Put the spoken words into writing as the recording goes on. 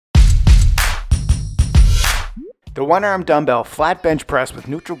The one-arm dumbbell flat bench press with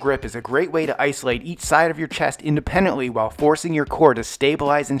neutral grip is a great way to isolate each side of your chest independently while forcing your core to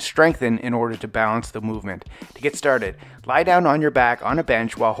stabilize and strengthen in order to balance the movement. To get started, lie down on your back on a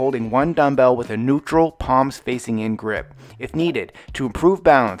bench while holding one dumbbell with a neutral, palms facing in grip. If needed, to improve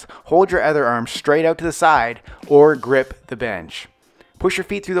balance, hold your other arm straight out to the side or grip the bench. Push your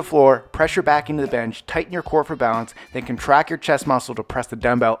feet through the floor, press your back into the bench, tighten your core for balance, then contract your chest muscle to press the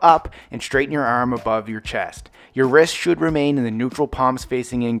dumbbell up and straighten your arm above your chest. Your wrist should remain in the neutral palms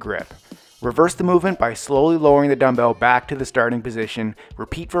facing in grip. Reverse the movement by slowly lowering the dumbbell back to the starting position.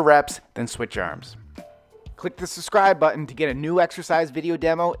 Repeat for reps, then switch arms. Click the subscribe button to get a new exercise video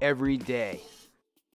demo every day.